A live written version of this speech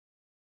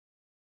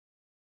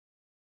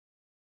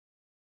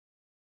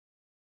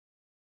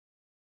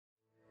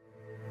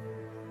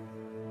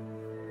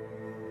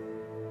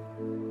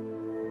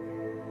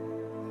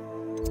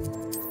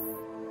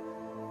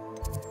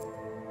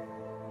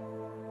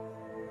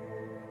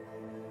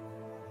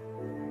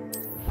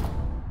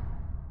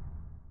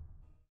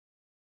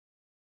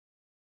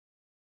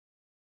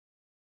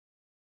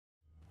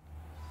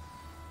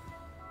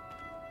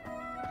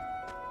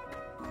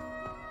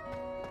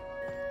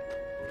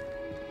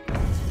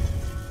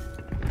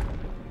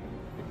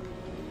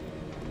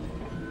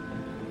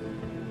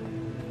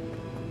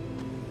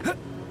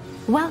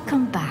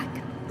Welcome back.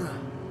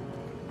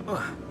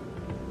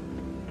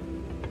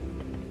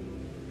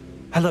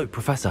 Hello,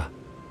 Professor.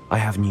 I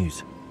have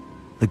news.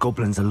 The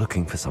goblins are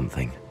looking for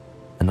something.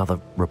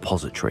 Another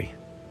repository.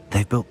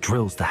 They've built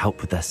drills to help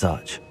with their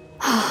search.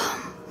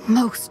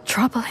 Most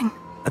troubling.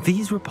 Are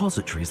these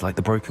repositories like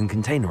the broken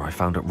container I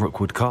found at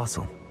Rookwood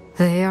Castle?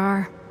 They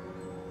are.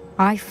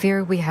 I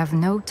fear we have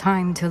no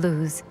time to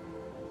lose.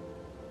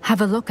 Have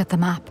a look at the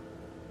map.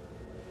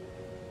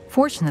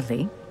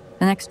 Fortunately,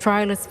 the next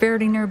trial is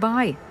fairly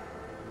nearby.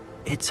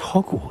 It's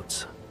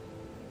Hogwarts.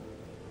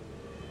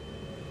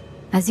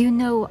 As you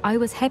know, I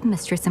was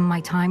headmistress in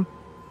my time.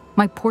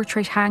 My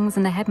portrait hangs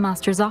in the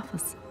headmaster's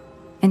office.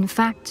 In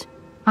fact,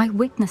 I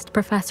witnessed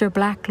Professor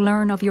Black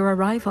learn of your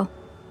arrival.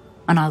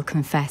 And I'll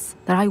confess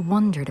that I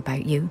wondered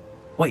about you.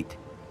 Wait,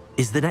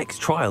 is the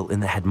next trial in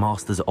the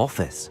headmaster's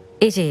office?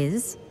 It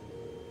is.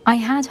 I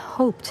had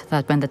hoped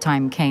that when the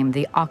time came,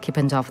 the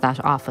occupant of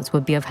that office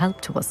would be of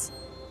help to us.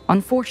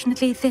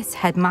 Unfortunately, this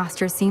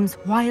headmaster seems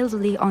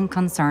wildly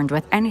unconcerned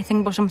with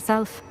anything but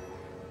himself.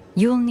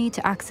 You'll need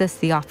to access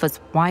the office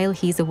while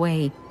he's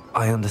away.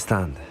 I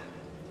understand.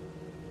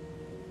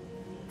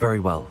 Very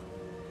well.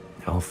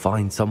 I'll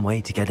find some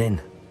way to get in.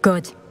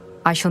 Good.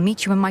 I shall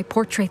meet you in my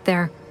portrait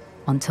there.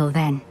 Until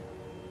then.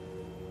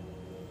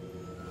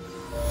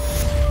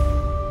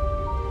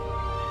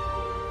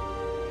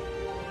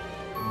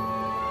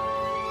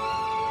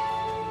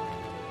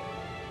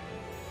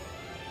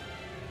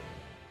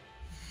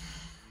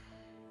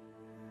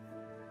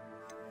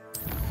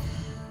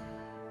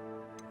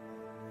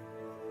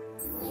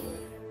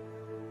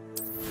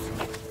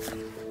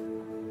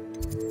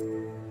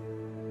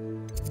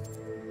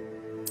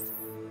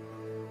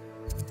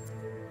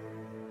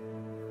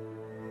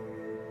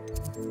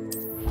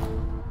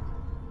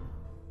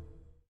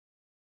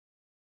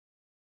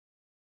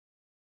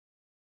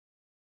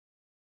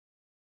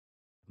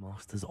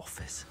 Master's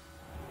office.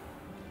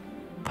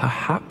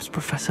 Perhaps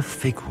Professor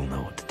Fig will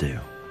know what to do.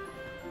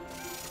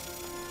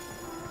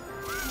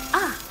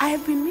 Ah, I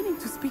have been meaning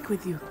to speak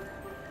with you.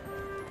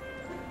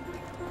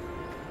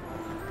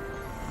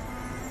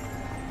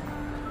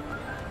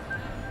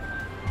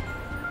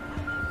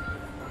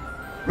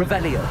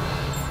 Revelio.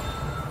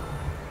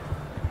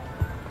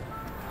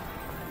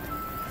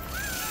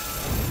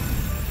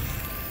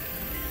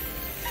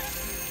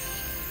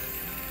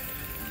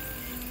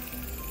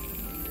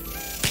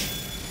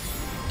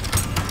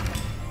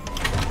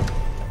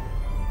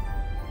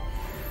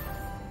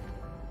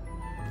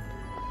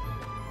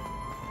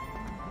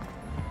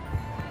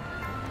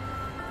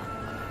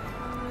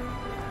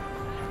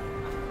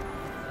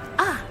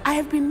 I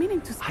have been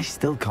meaning to... I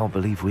still can't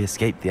believe we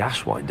escaped the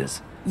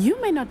Ashwinders.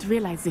 You may not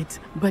realize it,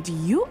 but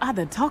you are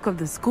the talk of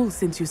the school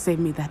since you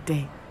saved me that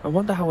day. I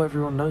wonder how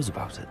everyone knows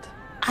about it.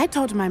 I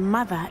told my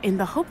mother in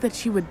the hope that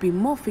she would be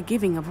more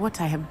forgiving of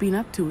what I have been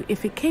up to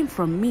if it came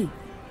from me.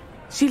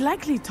 She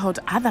likely told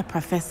other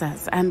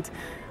professors, and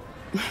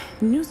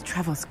news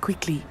travels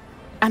quickly.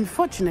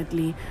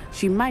 Unfortunately,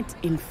 she might,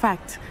 in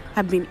fact,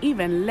 have been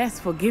even less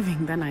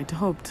forgiving than I'd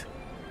hoped.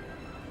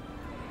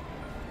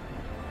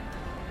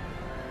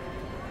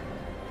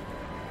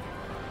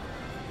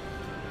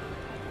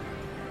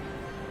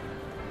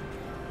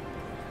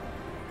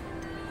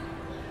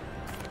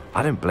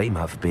 I don't blame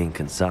her for being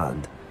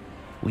concerned.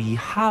 We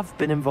have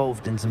been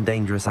involved in some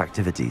dangerous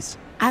activities.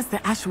 As the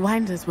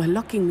Ashwinders were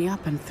locking me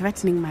up and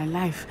threatening my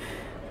life,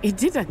 it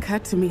did occur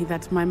to me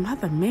that my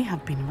mother may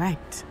have been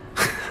right.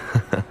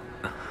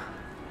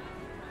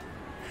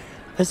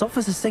 Has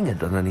Officer Singer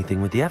done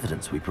anything with the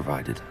evidence we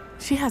provided?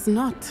 She has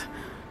not.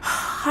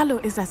 Harlow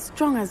is as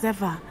strong as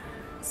ever.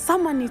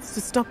 Someone needs to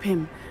stop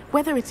him,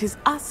 whether it is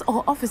us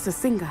or Officer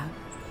Singer.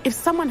 If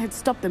someone had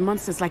stopped the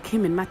monsters like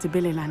him in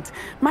Matabeleland,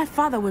 my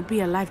father would be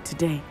alive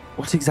today.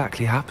 What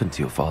exactly happened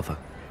to your father?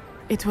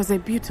 It was a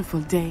beautiful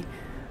day.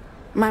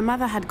 My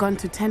mother had gone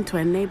to tend to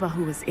a neighbor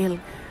who was ill,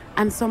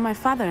 and so my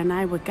father and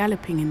I were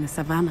galloping in the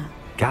savannah.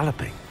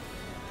 Galloping?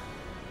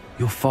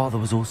 Your father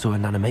was also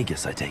an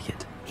animagus, I take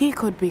it? He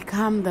could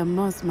become the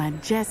most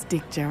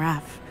majestic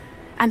giraffe,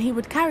 and he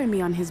would carry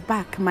me on his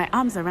back, my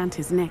arms around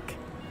his neck.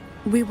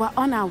 We were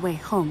on our way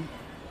home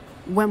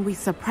when we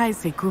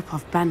surprised a group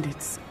of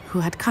bandits who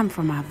had come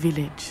from our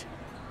village.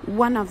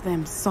 One of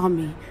them saw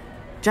me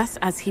just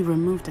as he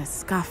removed a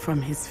scarf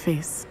from his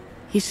face.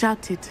 He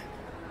shouted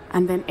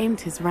and then aimed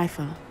his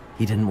rifle.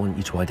 He didn't want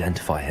you to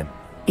identify him.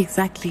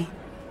 Exactly.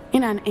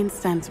 In an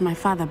instant, my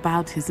father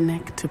bowed his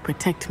neck to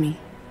protect me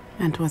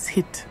and was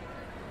hit.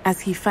 As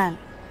he fell,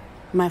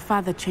 my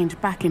father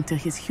changed back into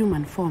his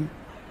human form.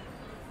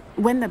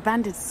 When the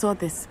bandits saw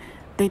this,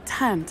 they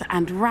turned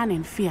and ran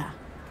in fear.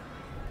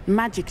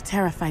 Magic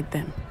terrified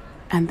them,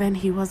 and then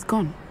he was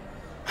gone.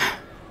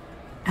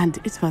 And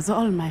it was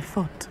all my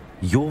fault.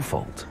 Your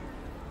fault?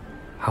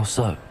 How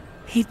so?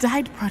 He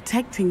died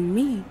protecting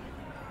me.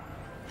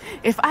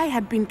 If I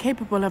had been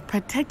capable of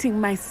protecting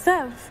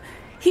myself,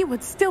 he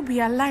would still be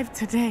alive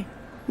today.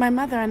 My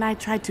mother and I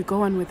tried to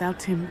go on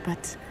without him,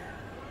 but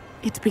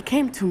it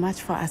became too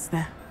much for us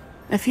there.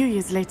 A few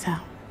years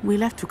later, we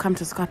left to come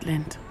to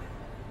Scotland.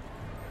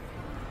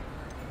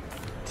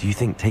 Do you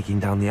think taking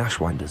down the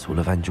Ashwinders will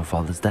avenge your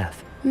father's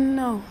death?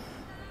 No.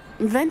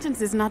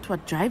 Vengeance is not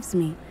what drives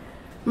me.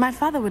 My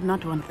father would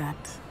not want that.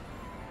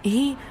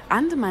 He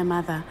and my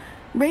mother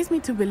raised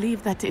me to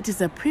believe that it is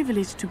a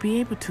privilege to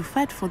be able to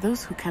fight for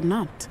those who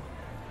cannot.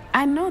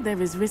 I know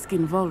there is risk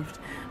involved,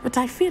 but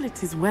I feel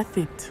it is worth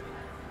it.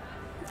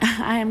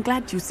 I am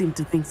glad you seem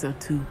to think so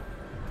too.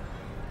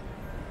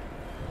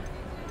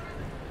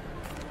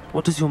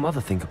 What does your mother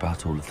think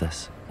about all of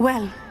this?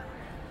 Well,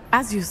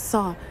 as you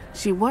saw,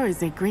 she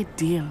worries a great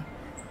deal.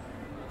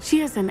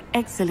 She is an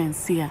excellent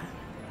seer,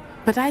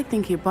 but I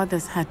think it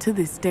bothers her to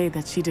this day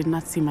that she did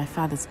not see my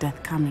father's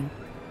death coming.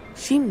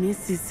 She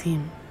misses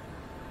him,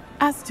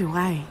 as do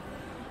I.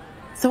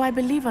 So I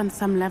believe on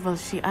some level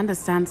she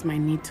understands my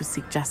need to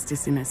seek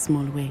justice in a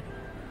small way.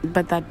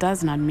 But that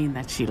does not mean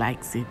that she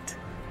likes it.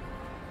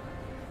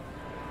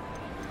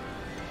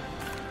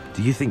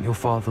 Do you think your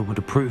father would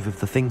approve of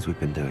the things we've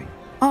been doing?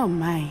 Oh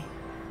my,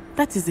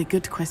 that is a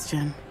good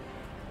question.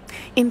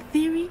 In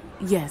theory,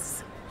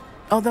 yes.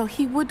 Although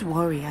he would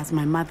worry as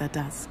my mother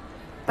does.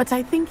 But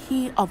I think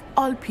he, of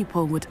all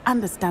people, would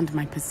understand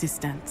my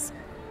persistence.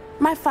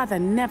 My father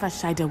never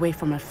shied away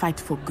from a fight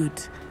for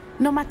good,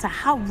 no matter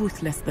how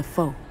ruthless the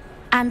foe.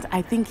 And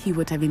I think he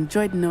would have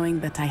enjoyed knowing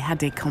that I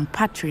had a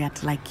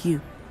compatriot like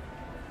you.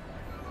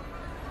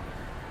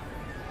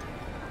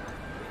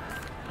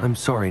 I'm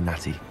sorry,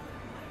 Natty.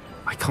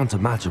 I can't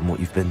imagine what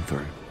you've been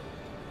through.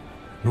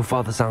 Your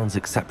father sounds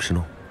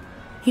exceptional.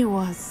 He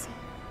was.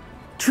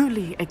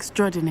 Truly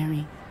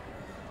extraordinary.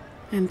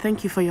 And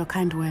thank you for your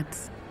kind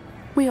words.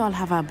 We all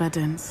have our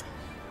burdens.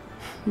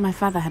 My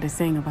father had a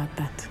saying about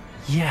that.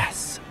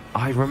 Yes,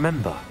 I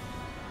remember.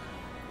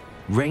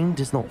 Rain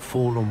does not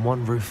fall on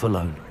one roof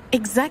alone.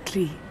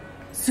 Exactly.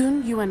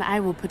 Soon you and I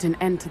will put an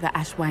end to the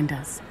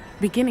Ashwinders,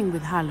 beginning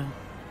with Harlow.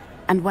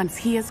 And once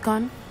he is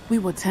gone, we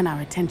will turn our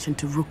attention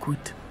to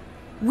Rookwood.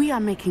 We are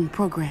making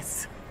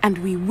progress, and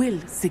we will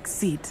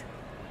succeed.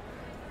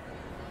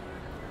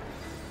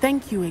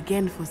 Thank you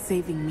again for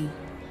saving me.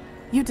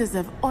 You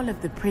deserve all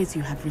of the praise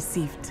you have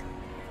received.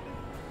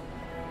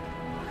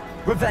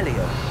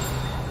 Revelio!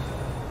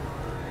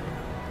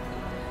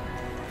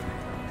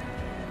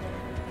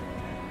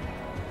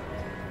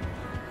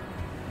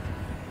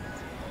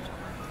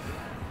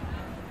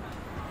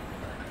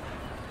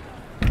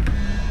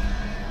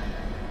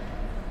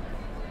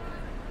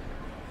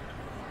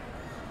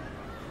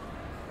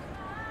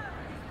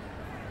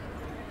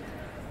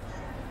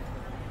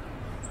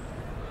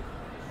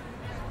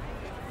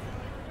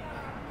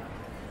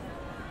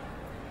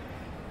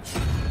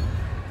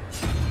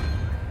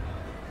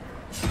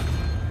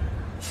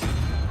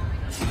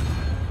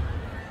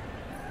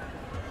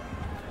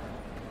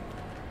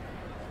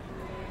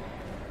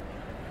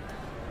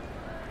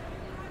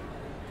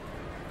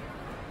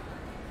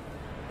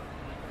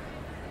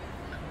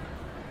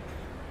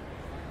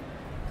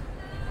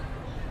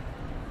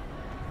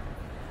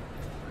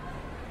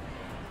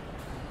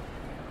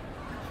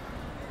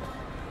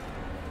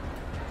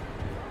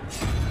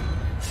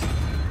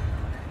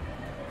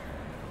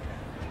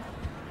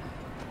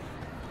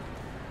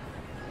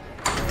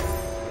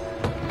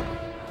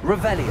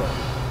 Revelio.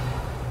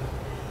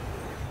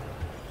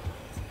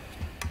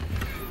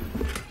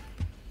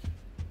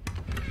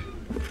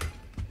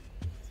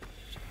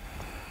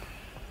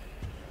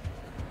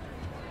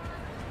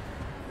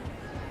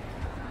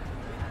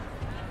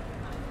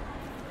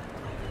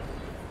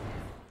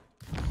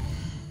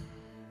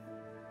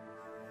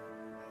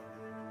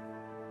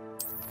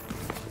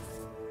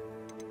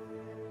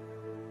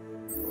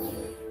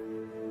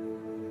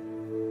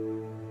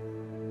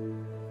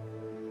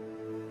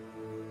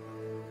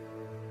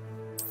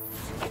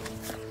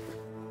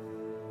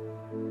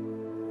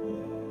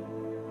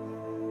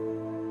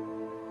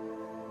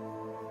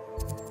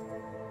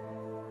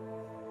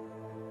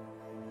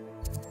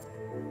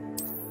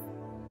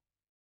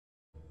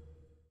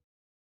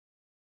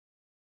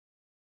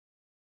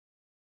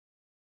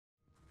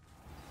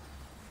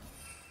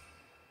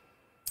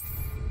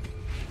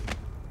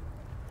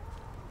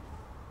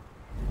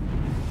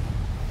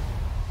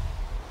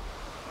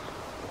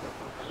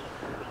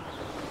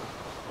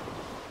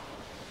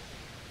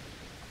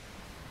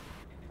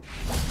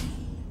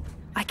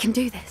 I can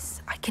do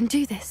this. I can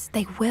do this.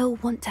 They will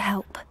want to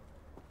help.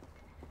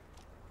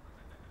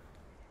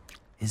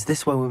 Is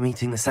this where we're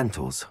meeting the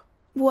Centaurs?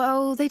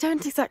 Well, they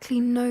don't exactly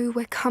know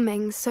we're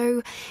coming,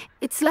 so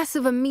it's less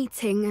of a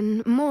meeting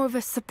and more of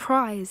a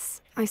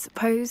surprise, I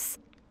suppose.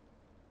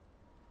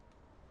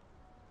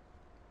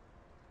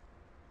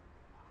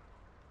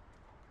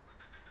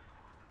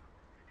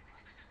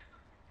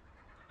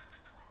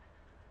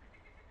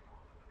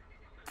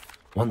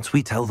 Once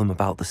we tell them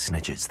about the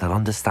snitches, they'll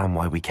understand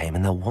why we came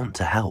and they'll want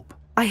to help.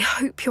 I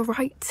hope you're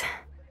right.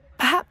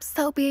 Perhaps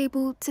they'll be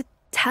able to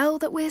tell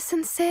that we're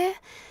sincere.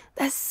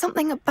 There's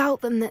something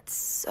about them that's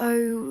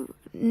so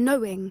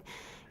knowing.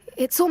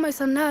 It's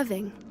almost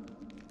unnerving.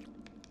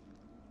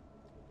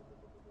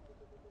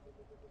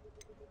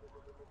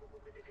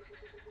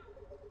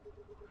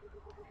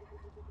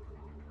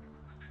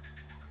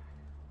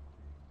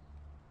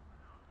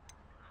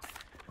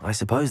 I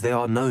suppose they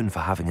are known for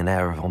having an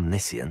air of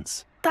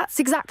omniscience. That's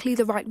exactly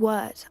the right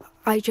word.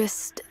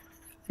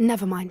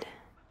 Never mind.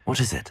 What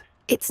is it?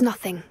 It's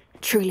nothing,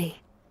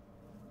 truly.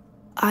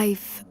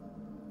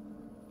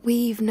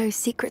 We've no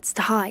secrets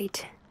to hide.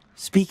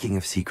 Speaking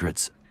of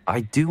secrets,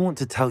 I do want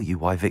to tell you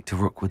why Victor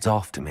Rookwood's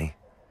after me.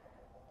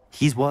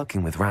 He's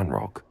working with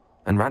Ranrock,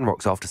 and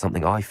Ranrock's after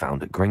something I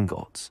found at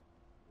Gringotts.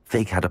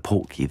 Fig had a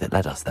portkey that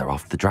led us there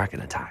after the dragon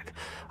attack.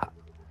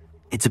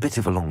 It's a bit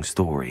of a long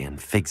story,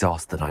 and Fig's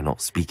asked that I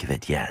not speak of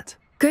it yet.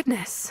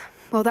 Goodness.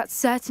 Well, that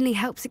certainly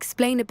helps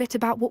explain a bit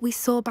about what we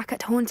saw back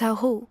at Horntail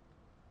Hall.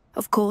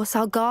 Of course,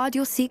 I'll guard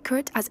your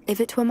secret as if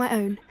it were my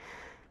own.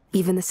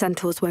 Even the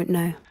centaurs won't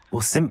know.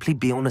 We'll simply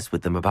be honest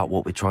with them about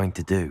what we're trying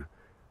to do.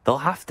 They'll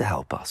have to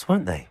help us,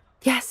 won't they?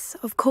 Yes,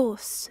 of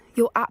course.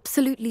 You're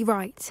absolutely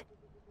right.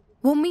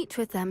 We'll meet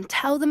with them,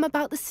 tell them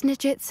about the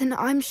Snidgets, and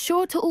I'm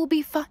sure it'll all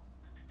be fine.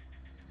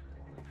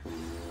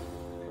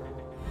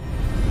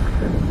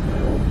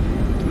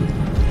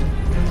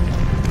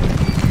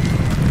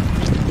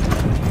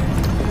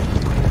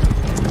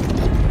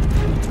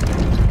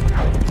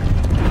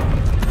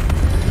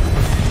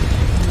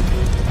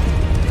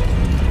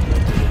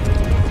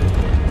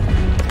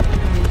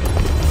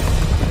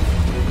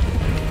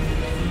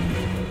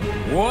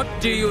 What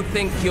do you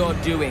think you're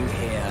doing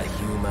here,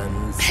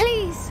 humans?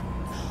 Please!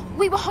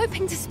 We were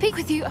hoping to speak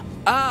with you.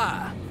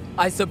 Ah!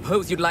 I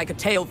suppose you'd like a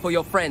tale for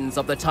your friends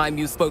of the time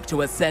you spoke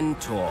to a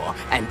centaur,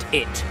 and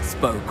it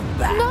spoke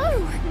back.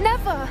 No!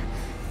 Never!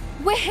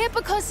 We're here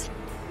because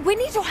we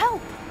need your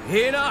help.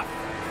 Enough!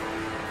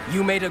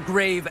 You made a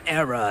grave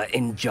error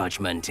in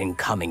judgment in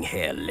coming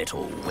here,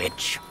 little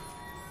witch.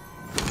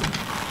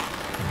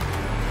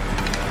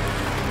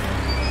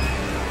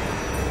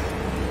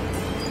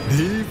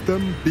 Leave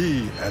them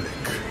be, Alec.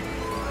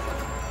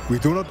 We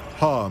do not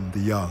harm the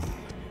young.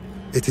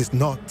 It is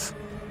not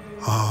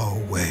our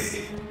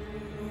way.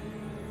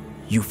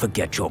 You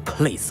forget your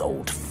place,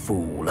 old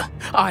fool.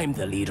 I'm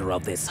the leader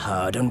of this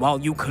herd, and while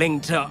you cling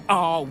to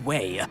our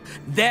way,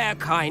 their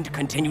kind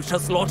continue to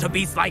slaughter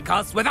beasts like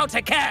us without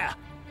a care!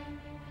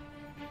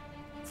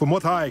 From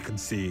what I can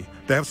see,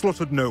 they have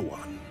slaughtered no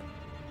one.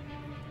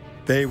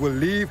 They will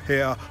leave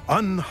here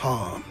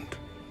unharmed.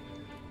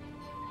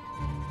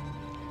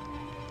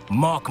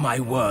 Mark my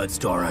words,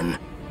 Doran.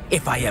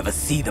 If I ever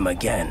see them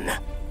again,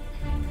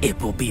 it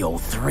will be all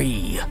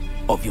 3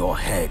 of your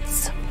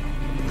heads.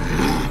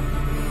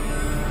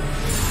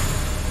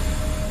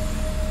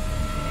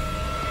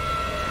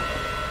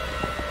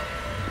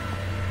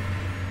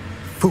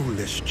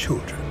 Foolish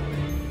children.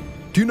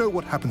 Do you know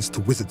what happens to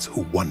wizards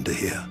who wander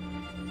here?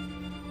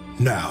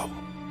 Now,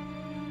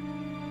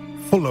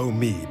 follow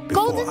me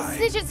before Golden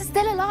Snidgets are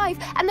still alive,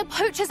 and the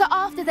poachers are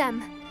after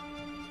them.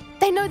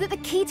 They know that the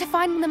key to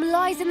finding them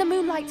lies in the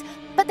moonlight,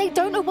 but they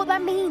don't know what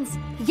that means,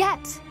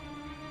 yet.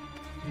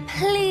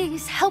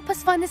 Please, help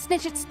us find the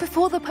Snidgets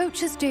before the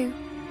poachers do.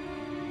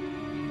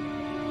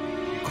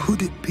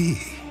 Could it be?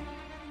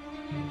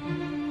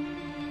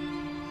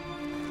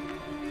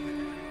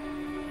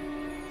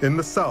 In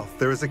the south,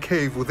 there is a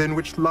cave within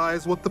which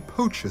lies what the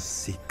poachers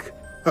seek.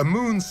 A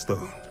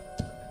moonstone.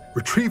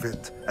 Retrieve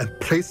it and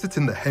place it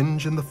in the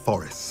henge in the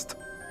forest.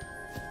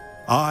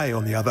 I,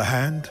 on the other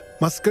hand,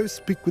 must go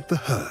speak with the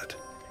herd.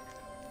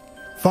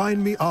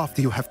 Find me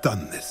after you have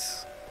done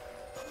this.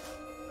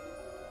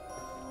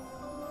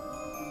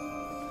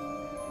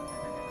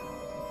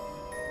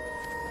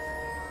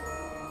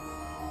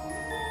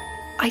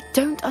 I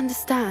don't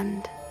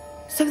understand.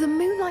 So the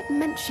moonlight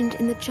mentioned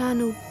in the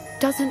journal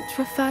doesn't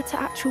refer to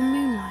actual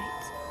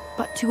moonlight,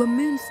 but to a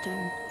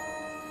moonstone.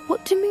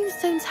 What do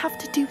moonstones have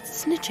to do with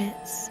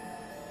Snidgets?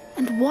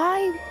 And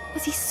why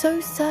was he so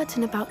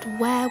certain about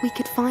where we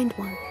could find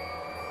one?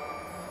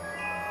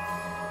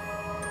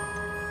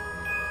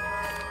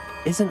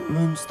 Isn't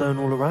Moonstone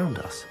all around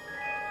us?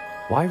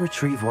 Why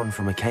retrieve one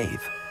from a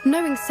cave?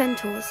 Knowing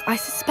centaurs, I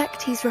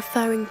suspect he's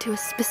referring to a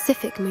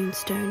specific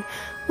moonstone.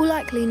 We'll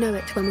likely know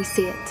it when we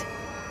see it.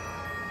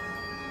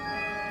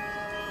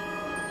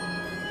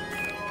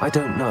 I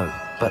don't know,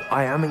 but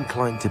I am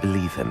inclined to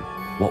believe him,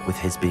 what with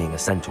his being a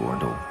centaur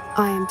and all.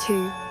 I am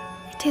too.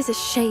 It is a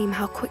shame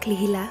how quickly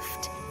he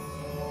left.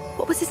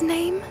 What was his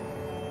name?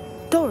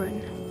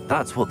 Doran.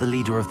 That's what the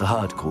leader of the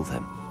herd called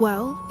him.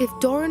 Well, if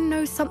Doran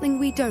knows something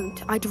we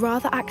don't, I'd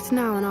rather act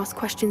now and ask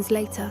questions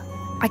later.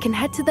 I can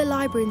head to the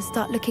library and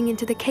start looking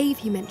into the cave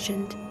you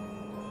mentioned.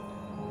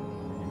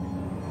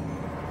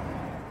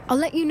 I'll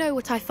let you know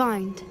what I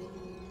find.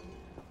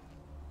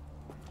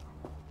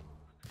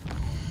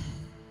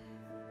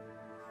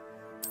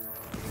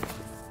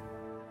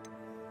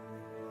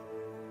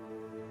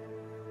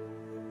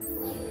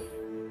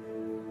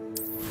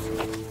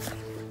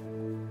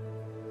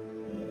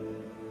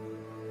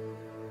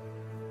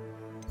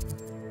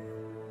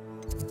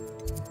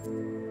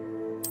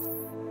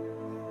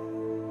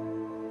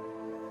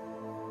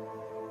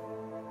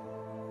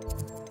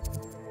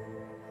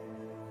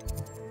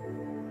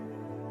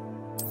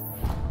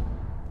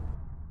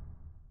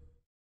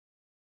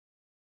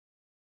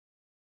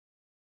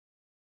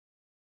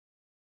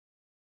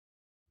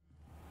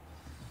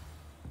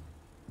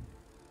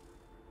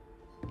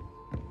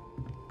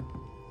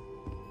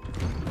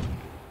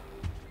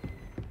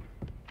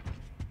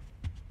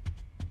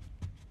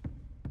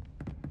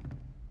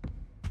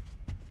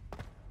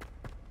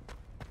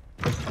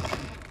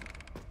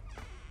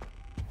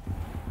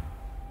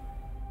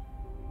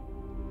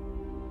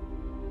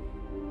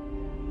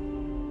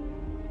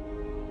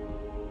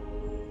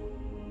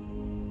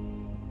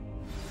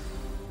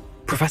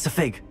 Professor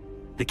Fig,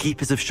 the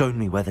Keepers have shown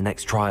me where the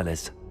next trial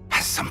is.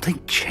 Has something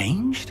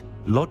changed?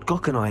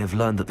 Lodgok and I have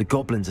learned that the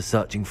goblins are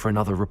searching for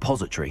another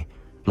repository,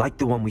 like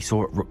the one we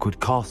saw at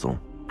Rookwood Castle.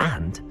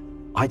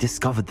 And I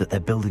discovered that they're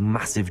building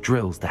massive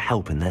drills to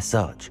help in their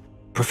search.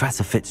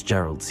 Professor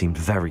Fitzgerald seemed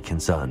very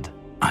concerned.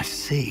 I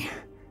see.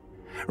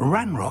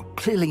 Ranrock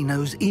clearly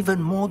knows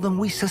even more than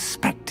we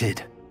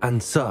suspected.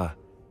 And sir,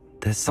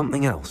 there's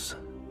something else.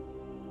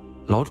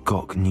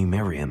 Lodgok knew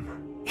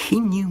Miriam.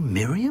 He knew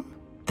Miriam?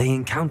 They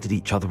encountered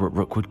each other at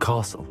Rookwood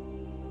Castle.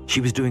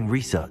 She was doing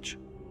research.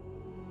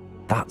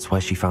 That's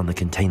where she found the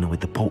container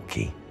with the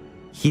portkey.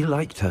 He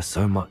liked her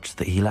so much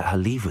that he let her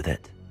leave with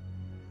it,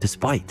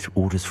 despite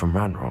orders from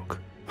Ranrock.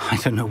 I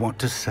don't know what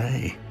to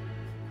say.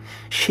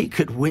 She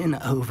could win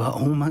over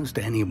almost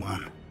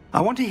anyone. I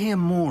want to hear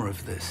more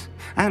of this.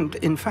 And,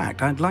 in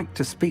fact, I'd like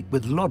to speak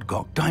with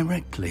Lodgok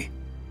directly.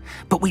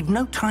 But we've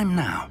no time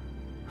now.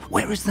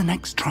 Where is the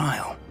next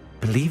trial?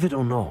 Believe it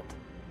or not,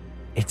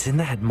 it's in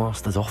the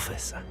headmaster's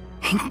office.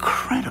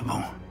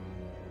 Incredible.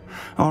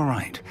 All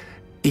right.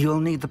 You'll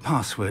need the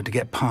password to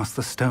get past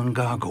the stone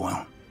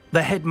gargoyle.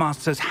 The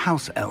headmaster's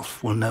house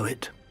elf will know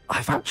it.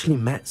 I've actually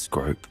met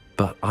Scrope,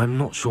 but I'm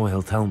not sure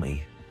he'll tell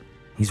me.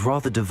 He's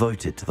rather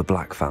devoted to the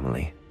Black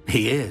family.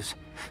 He is.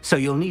 So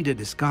you'll need a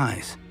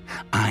disguise.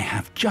 I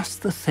have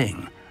just the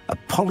thing. A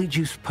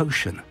polyjuice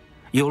potion.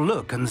 You'll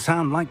look and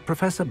sound like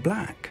Professor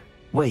Black.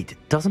 Wait,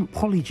 doesn't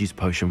Polyjuice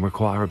Potion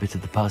require a bit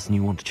of the person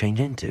you want to change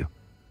into?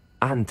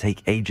 And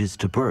take ages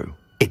to brew?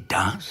 It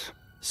does.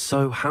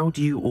 So how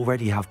do you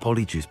already have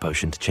Polyjuice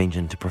Potion to change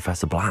into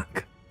Professor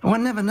Black?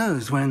 One never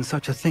knows when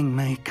such a thing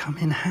may come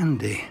in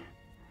handy.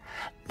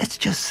 Let's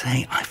just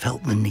say I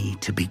felt the need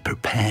to be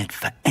prepared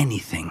for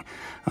anything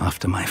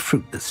after my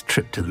fruitless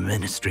trip to the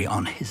Ministry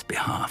on his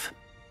behalf.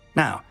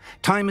 Now,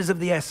 time is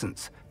of the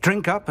essence.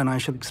 Drink up and I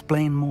shall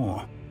explain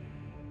more.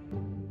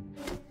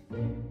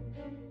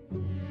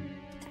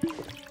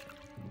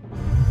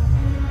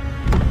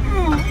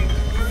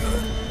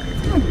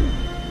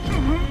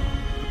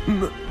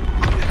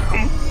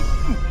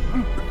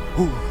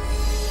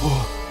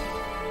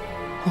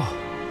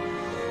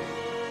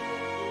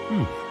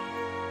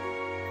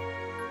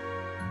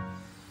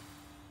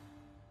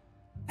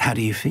 How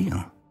do you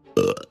feel?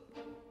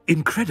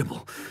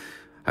 Incredible.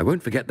 I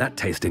won't forget that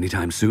taste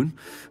anytime soon.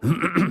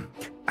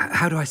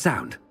 How do I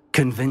sound?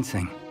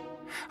 Convincing.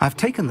 I've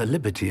taken the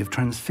liberty of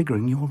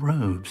transfiguring your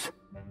robes.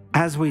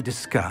 As we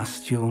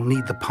discussed, you'll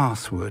need the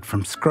password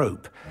from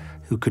Scrope,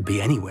 who could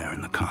be anywhere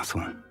in the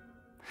castle.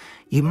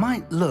 You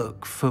might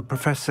look for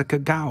Professor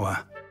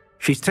Kagawa.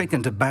 She's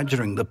taken to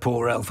badgering the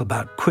poor elf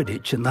about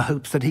Quidditch in the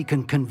hopes that he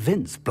can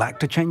convince Black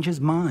to change his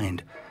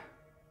mind.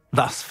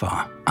 Thus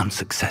far,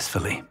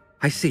 unsuccessfully.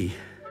 I see.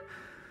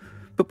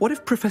 But what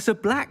if Professor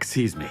Black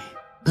sees me?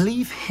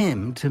 Leave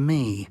him to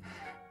me.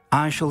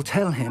 I shall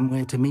tell him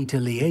where to meet a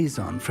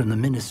liaison from the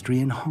Ministry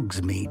in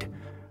Hogsmeade.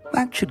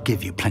 That should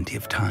give you plenty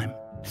of time.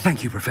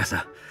 Thank you,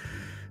 Professor.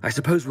 I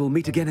suppose we'll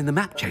meet again in the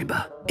map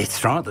chamber.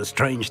 It's rather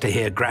strange to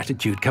hear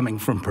gratitude coming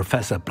from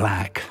Professor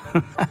Black.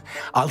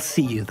 I'll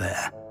see you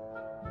there.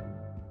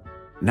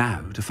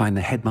 Now to find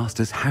the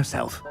headmaster's house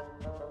elf.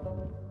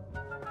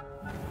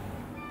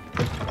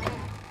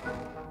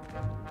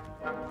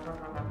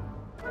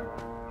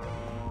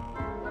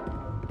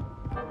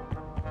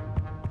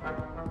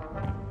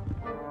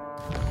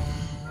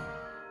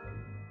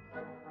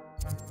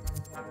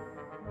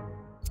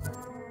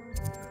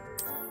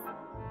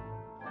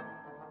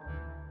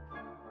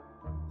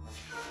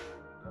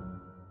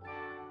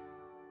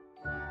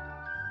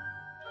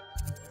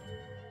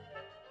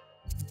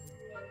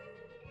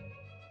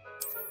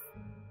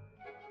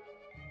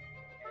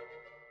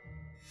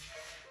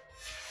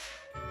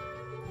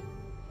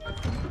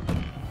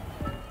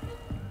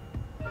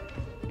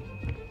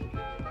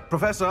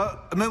 Professor,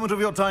 a moment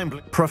of your time,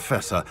 please.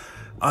 Professor,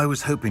 I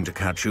was hoping to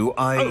catch you.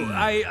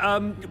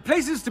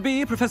 Places to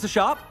be, Professor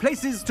Sharp.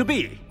 Places to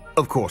be.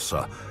 Of course,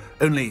 sir.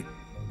 Only,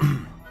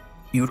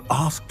 you'd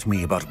asked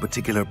me about a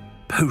particular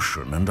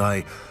potion, and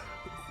I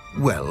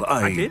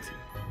did?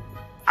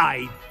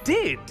 I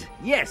did,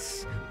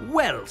 yes.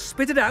 Well,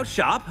 spit it out,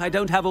 Sharp. I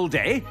don't have all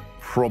day.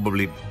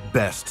 Probably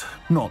best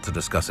not to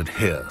discuss it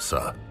here,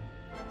 sir.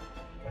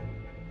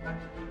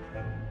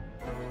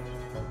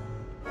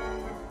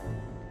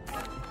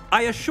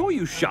 I assure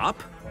you,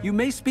 Sharp, you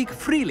may speak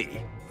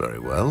freely. Very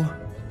well.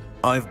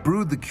 I've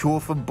brewed the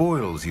cure for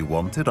boils you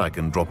wanted. I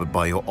can drop it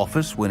by your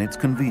office when it's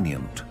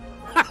convenient.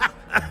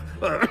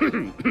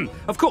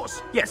 Of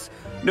course, yes.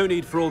 No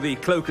need for all the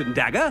cloak and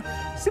dagger.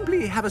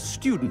 Simply have a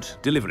student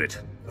deliver it.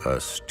 A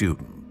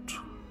student.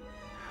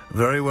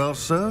 Very well,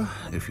 sir,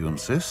 if you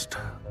insist.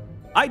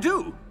 I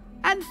do.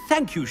 And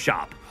thank you,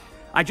 Sharp.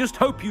 I just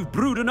hope you've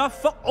brewed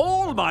enough for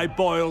all my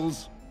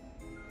boils.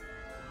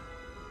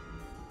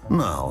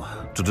 Now,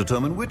 to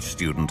determine which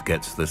student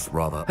gets this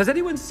rather... Has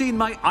anyone seen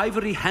my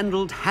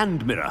ivory-handled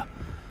hand mirror?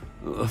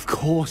 Of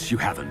course you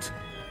haven't.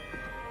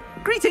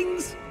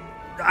 Greetings!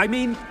 I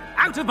mean,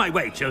 out of my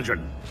way,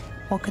 children.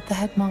 What could the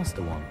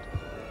headmaster want?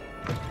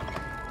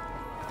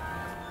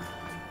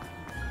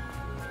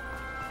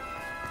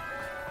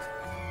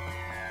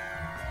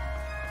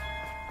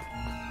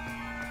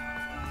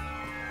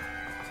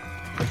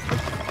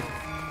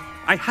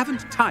 I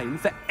haven't time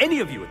for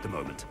any of you at the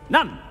moment.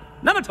 None.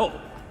 None at all.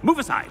 Move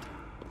aside.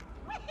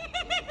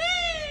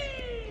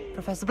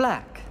 Professor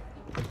Black,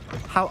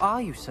 how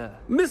are you, sir?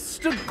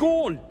 Mr.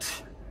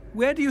 Gaunt,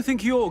 where do you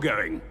think you're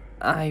going?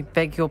 I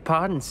beg your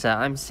pardon, sir.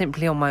 I'm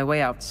simply on my way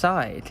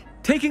outside.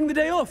 Taking the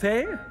day off,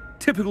 eh?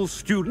 Typical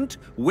student,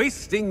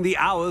 wasting the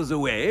hours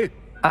away.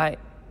 I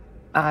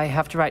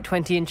have to write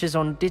 20 inches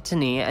on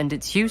Dittany and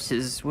its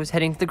uses. Was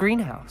heading to the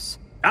greenhouse.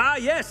 Ah,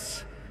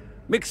 yes.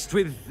 Mixed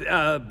with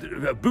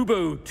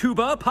bubo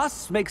tuber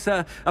pus makes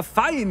a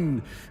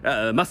fine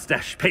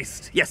mustache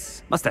paste.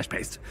 Yes, mustache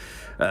paste.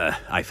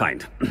 I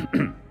find.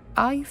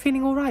 Are you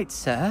feeling all right,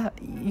 sir?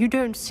 You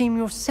don't seem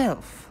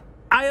yourself.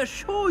 I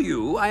assure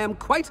you I am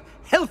quite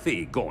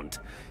healthy, Gaunt.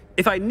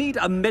 If I need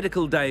a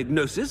medical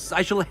diagnosis,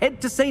 I shall head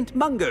to St.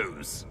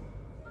 Mungo's.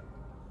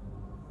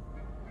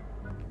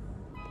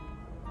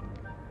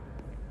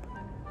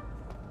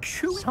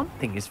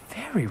 Something is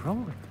very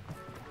wrong.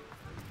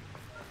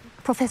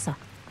 Professor,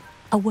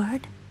 a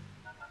word?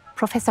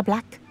 Professor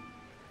Black?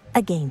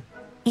 Again,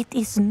 it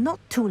is not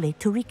too late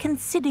to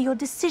reconsider your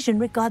decision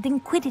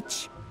regarding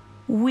Quidditch.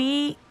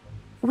 We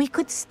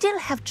could still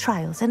have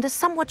trials and a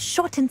somewhat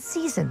shortened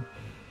season.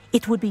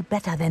 It would be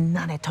better than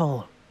none at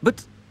all.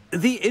 But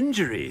the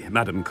injury,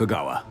 Madam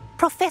Kogawa.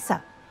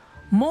 Professor,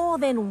 more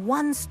than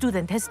one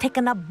student has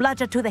taken a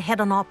bludger to the head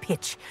on our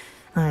pitch.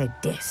 I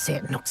dare say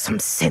it knocked some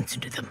sense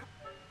into them.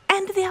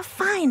 And they are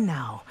fine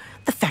now.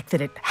 The fact that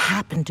it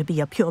happened to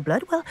be a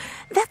pureblood, well,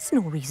 that's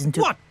no reason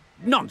to... What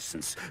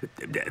nonsense!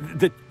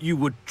 That you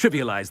would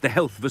trivialize the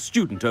health of a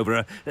student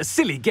over a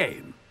silly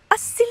game. A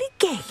silly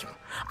game?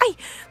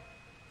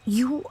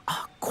 You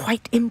are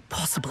quite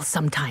impossible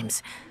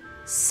sometimes.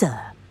 Sir,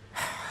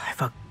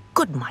 I've a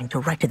good mind to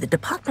write to the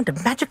Department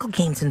of Magical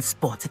Games and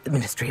Sports at the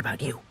Ministry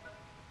about you.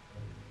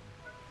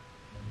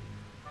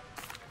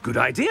 Good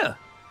idea.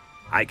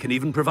 I can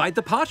even provide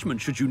the parchment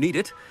should you need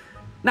it.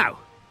 Now,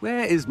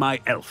 where is my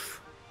elf?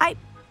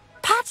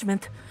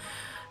 Parchment?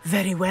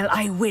 Very well,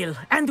 I will,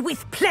 and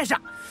with pleasure.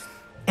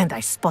 And I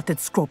spotted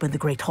Scrope in the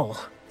Great Hall.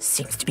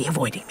 Seems to be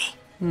avoiding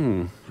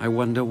me. I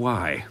wonder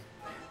why.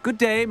 Good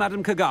day,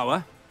 Madam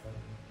Kogawa.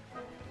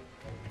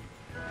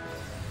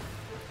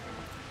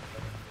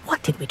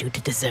 What did we do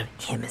to deserve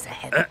him as a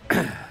head?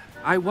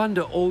 I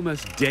wonder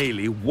almost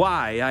daily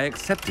why I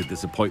accepted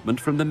this appointment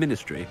from the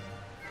Ministry.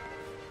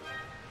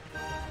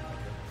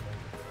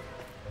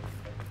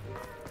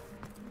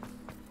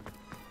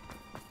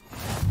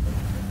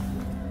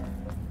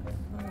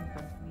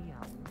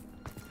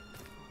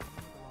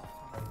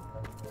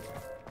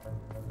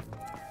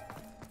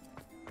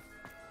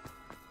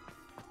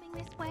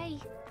 This way.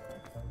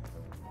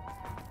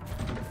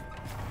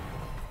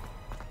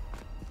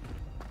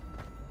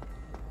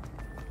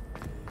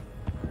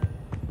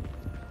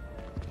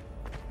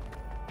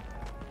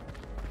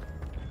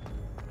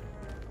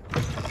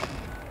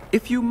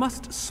 If you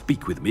must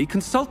speak with me,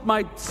 consult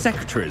my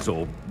secretaries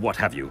or what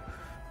have you.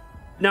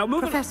 Now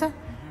move... Professor,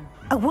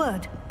 a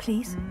word,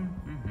 please.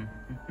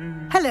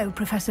 Hello,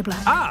 Professor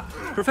Black. Ah,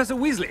 Professor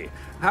Weasley.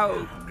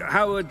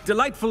 How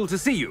delightful to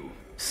see you.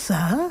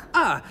 Sir?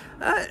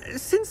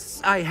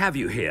 Since I have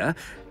you here,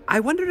 I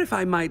wonder if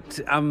I might,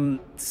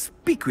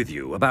 speak with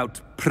you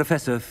about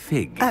Professor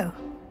Fig. Oh,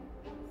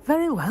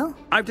 very well.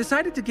 I've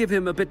decided to give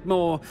him a bit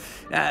more,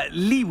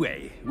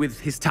 leeway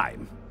with his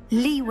time.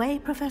 Leeway,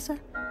 Professor?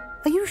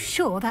 Are you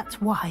sure that's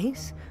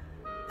wise?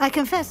 I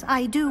confess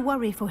I do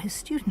worry for his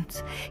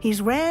students. He's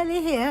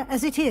rarely here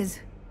as it is.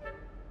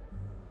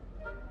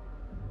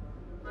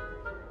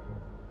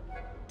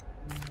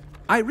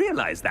 I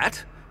realize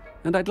that,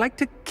 and I'd like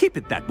to keep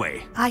it that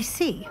way. I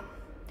see.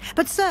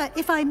 But, sir,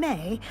 if I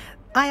may,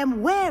 I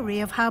am wary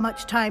of how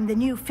much time the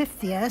new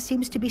fifth year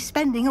seems to be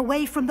spending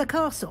away from the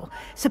castle,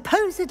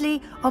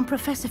 supposedly on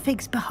Professor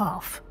Fig's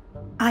behalf.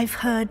 I've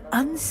heard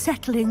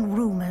unsettling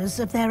rumors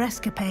of their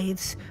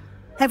escapades.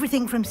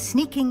 Everything from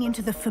sneaking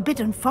into the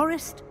Forbidden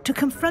Forest to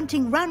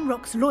confronting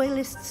Ranrock's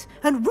loyalists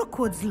and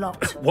Rookwood's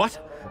lot. What?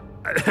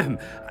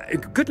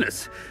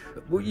 Goodness.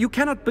 You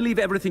cannot believe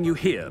everything you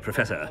hear,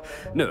 Professor.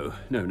 No,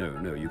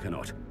 you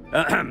cannot.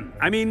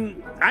 I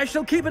mean, I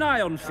shall keep an eye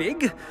on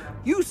Fig.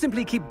 You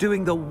simply keep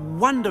doing the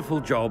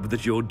wonderful job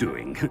that you're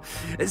doing.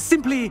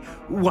 Simply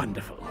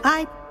wonderful.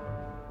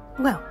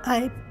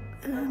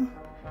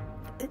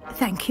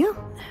 Thank you.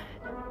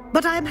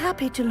 But I'm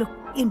happy to look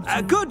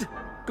into...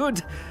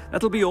 Good.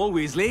 That'll be all,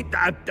 Weasley.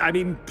 I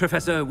mean,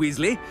 Professor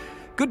Weasley.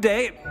 Good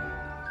day.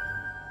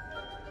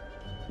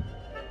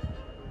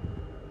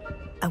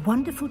 A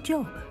wonderful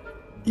job.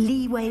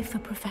 Leeway for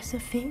Professor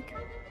Fig.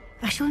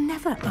 I shall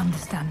never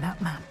understand that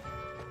man.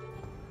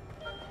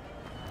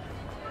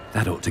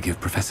 That ought to give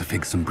Professor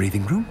Fig some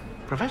breathing room.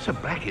 Professor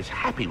Black is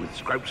happy with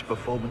Scrope's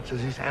performance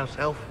as his house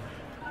elf.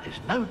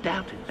 There's no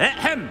doubt in...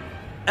 Ahem!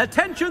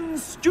 Attention,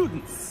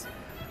 students!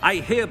 I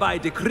hereby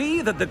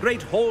decree that the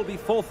Great Hall be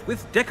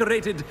forthwith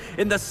decorated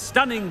in the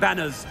stunning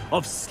banners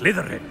of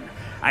Slytherin.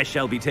 I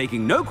shall be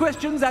taking no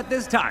questions at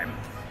this time.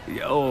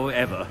 Or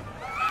ever.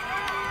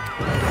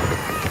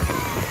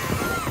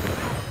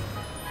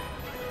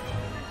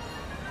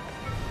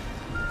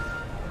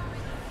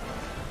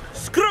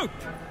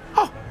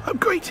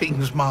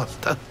 Greetings,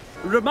 Master.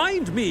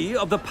 Remind me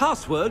of the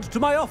password to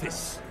my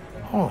office.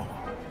 Oh,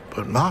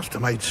 but Master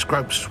made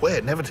Scrope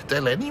swear never to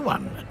tell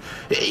anyone,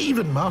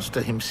 even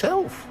Master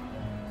himself.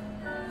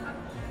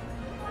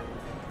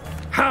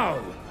 How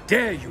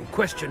dare you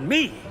question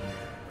me?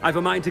 I've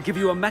a mind to give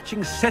you a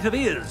matching set of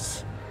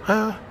ears.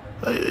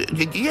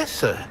 Yes,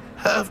 sir.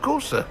 Of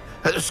course, sir.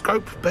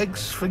 Scrope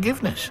begs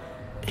forgiveness.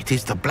 It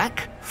is the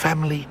Black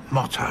family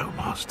motto,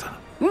 Master.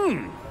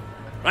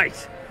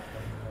 Right.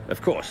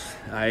 Of course.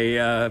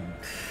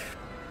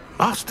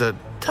 Master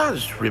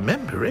does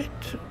remember it.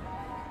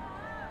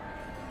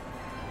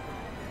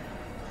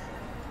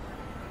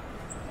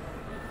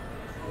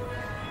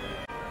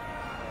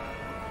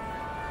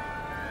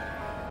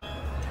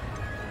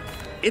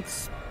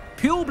 It's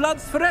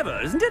purebloods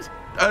forever, isn't it?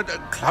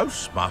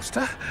 Close,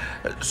 Master.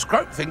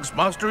 Scrope thinks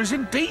Master is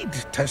indeed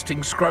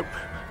testing Scrope.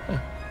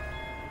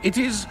 It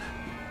is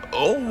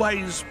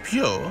always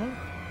pure.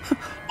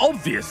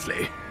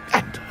 Obviously.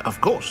 And, of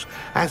course,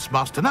 as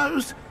Master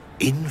knows,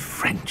 in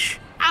French.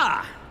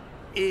 Ah,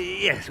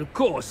 yes, of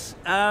course.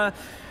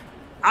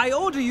 I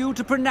order you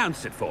to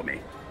pronounce it for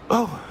me.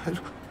 Oh,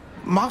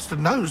 Master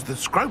knows that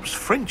Scrope's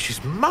French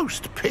is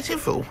most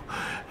pitiful.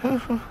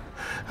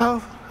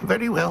 Oh,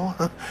 very well.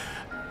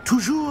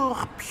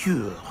 Toujours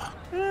pure.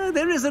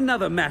 There is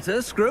another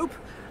matter, Scrope.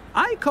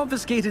 I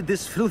confiscated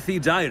this filthy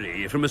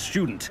diary from a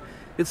student.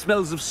 It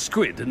smells of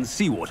squid and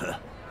seawater.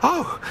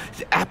 Oh,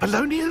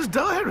 Apollonia's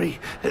diary.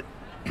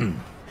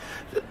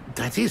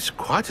 That is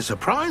quite a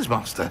surprise,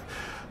 Master.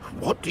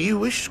 What do you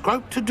wish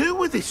Scrope to do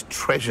with this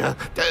treasure?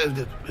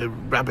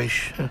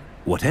 Rubbish.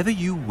 Whatever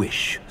you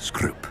wish,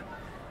 Scrope.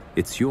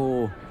 It's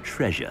your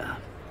treasure.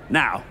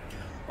 Now,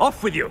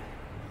 off with you.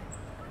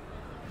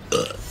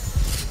 The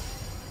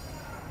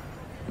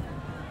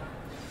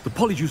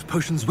polyjuice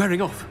potion's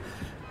wearing off.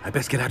 I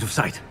best get out of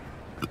sight.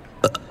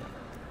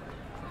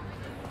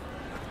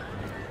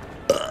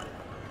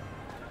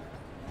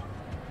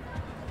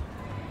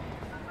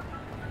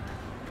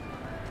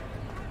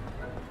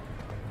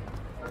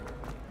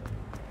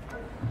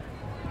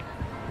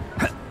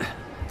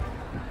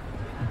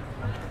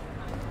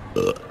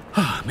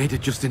 Made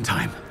it just in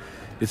time.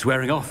 It's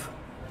wearing off.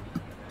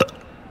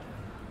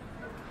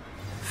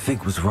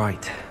 Fig was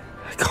right.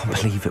 I can't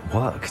believe it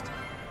worked.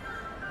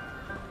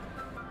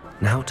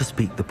 Now to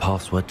speak the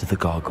password to the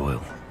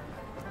gargoyle.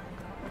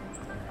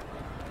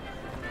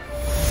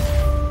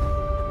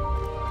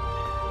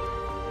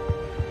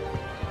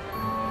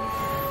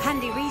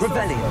 Handy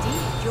resource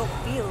indeed, your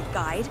field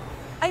guide.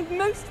 I'm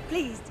most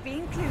pleased to be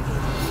included.